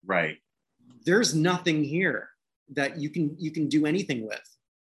 Right. There's nothing here that you can do anything with.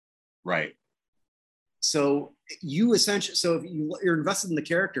 Right. So you essentially, so if you're invested in the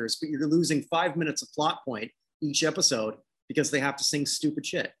characters, but you're losing 5 minutes of plot point each episode because they have to sing stupid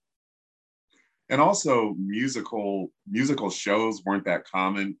shit. And also musical shows weren't that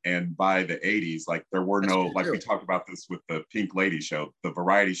common. And by the 80s, like there were no, like we talked about this with the Pink Lady show, the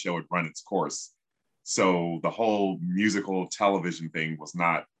variety show had run its course. So the whole musical television thing was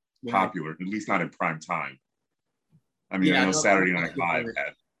not popular, at least not in prime time. I mean, I know Saturday Night Live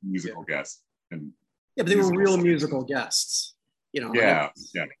had musical guests. And yeah, but they were real musical guests, you know. Yeah,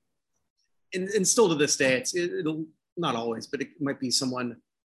 yeah. And still to this day, it'll not always, but it might be someone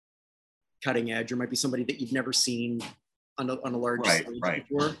cutting edge, or might be somebody that you've never seen on a large stage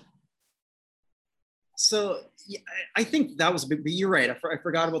before. So yeah, I think that was a big. But you're right. I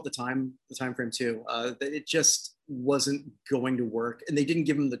forgot about the time frame too. It just wasn't going to work, and they didn't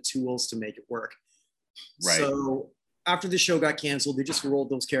give them the tools to make it work. Right. So after the show got canceled, they just rolled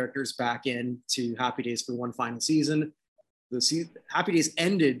those characters back in to Happy Days for one final season. Happy Days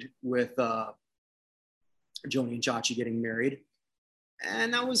ended with Joanie and Chachi getting married,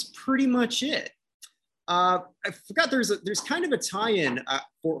 and that was pretty much it. I forgot there's kind of a tie-in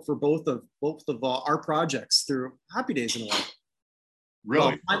for both of our projects through Happy Days in a way.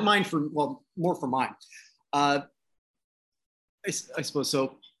 Really? Well, more for mine. I suppose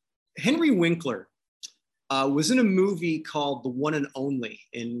so. Henry Winkler was in a movie called The One and Only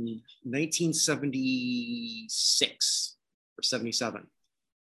in 1976 or 77.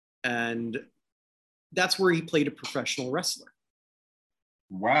 And that's where he played a professional wrestler.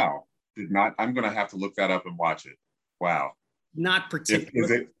 Wow. I'm going to have to look that up and watch it. Wow. Not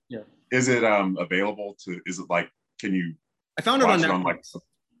particularly. Is it available is it like, can you? I found it on Netflix. Okay.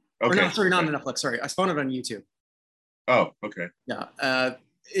 Or no, sorry, not on Netflix. Sorry. I found it on YouTube. Oh, okay. Yeah.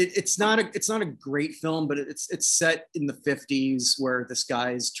 It's not a great film, but it's set in the 50s where this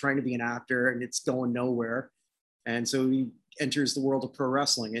guy's trying to be an actor and it's going nowhere. And so he enters the world of pro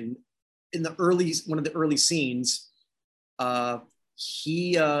wrestling. And in one of the early scenes,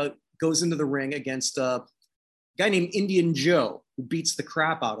 he goes into the ring against a guy named Indian Joe, who beats the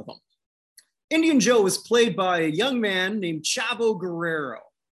crap out of him. Indian Joe was played by a young man named Chavo Guerrero.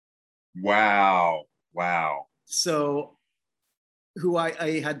 Wow. So, who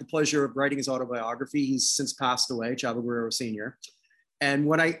I had the pleasure of writing his autobiography. He's since passed away, Chavo Guerrero Sr. And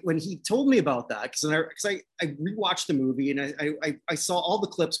when he told me about that, because I rewatched the movie and I saw all the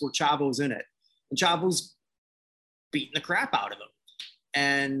clips where Chavo's in it, and Chavo's beating the crap out of him.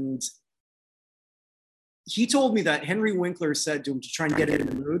 And he told me that Henry Winkler said to him to try and get him in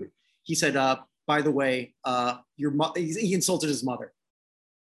the mood. He said, by the way, he insulted his mother.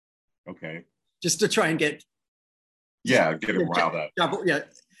 Okay. Just to try and get him riled up. Chavo, yeah.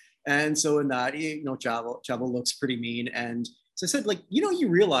 And so in that, Chavo looks pretty mean. And so I said, you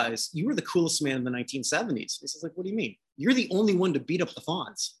realize you were the coolest man in the 1970s. He says, what do you mean? You're the only one to beat up the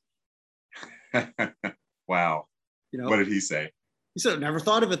Fonz. Wow. What did he say? He said, I've never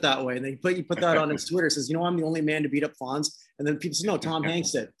thought of it that way. And then he put that on his Twitter. Says, I'm the only man to beat up Fonz. And then people said, no, Tom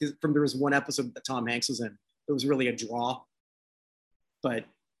Hanks did. There was one episode that Tom Hanks was in. It was really a draw. But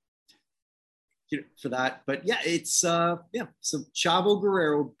for that. But yeah, it's So Chavo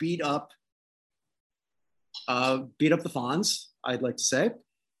Guerrero beat up the Fonz, I'd like to say.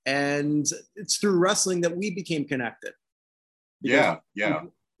 And it's through wrestling that we became connected. Yeah.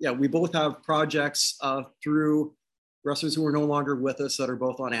 We both have projects through wrestlers who are no longer with us that are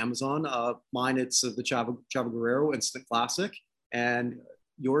both on Amazon. Mine, it's the Chavo Guerrero Instant Classic. And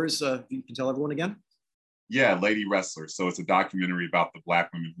yours, you can tell everyone again? Yeah, Lady Wrestler. So it's a documentary about the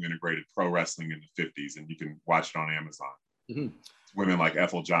Black women who integrated pro wrestling in the 50s, and you can watch it on Amazon. Mm-hmm. It's women like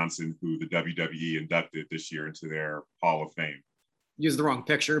Ethel Johnson, who the WWE inducted this year into their Hall of Fame. Used the wrong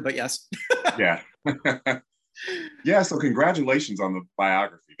picture, but yes. Yeah. Yeah, so congratulations on the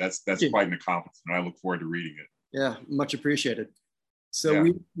biography. That's quite an accomplishment. I look forward to reading it. Yeah, much appreciated. So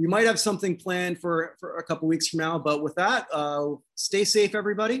we might have something planned for a couple weeks from now, but with that, stay safe,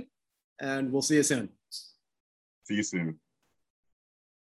 everybody, and we'll see you soon. See you soon.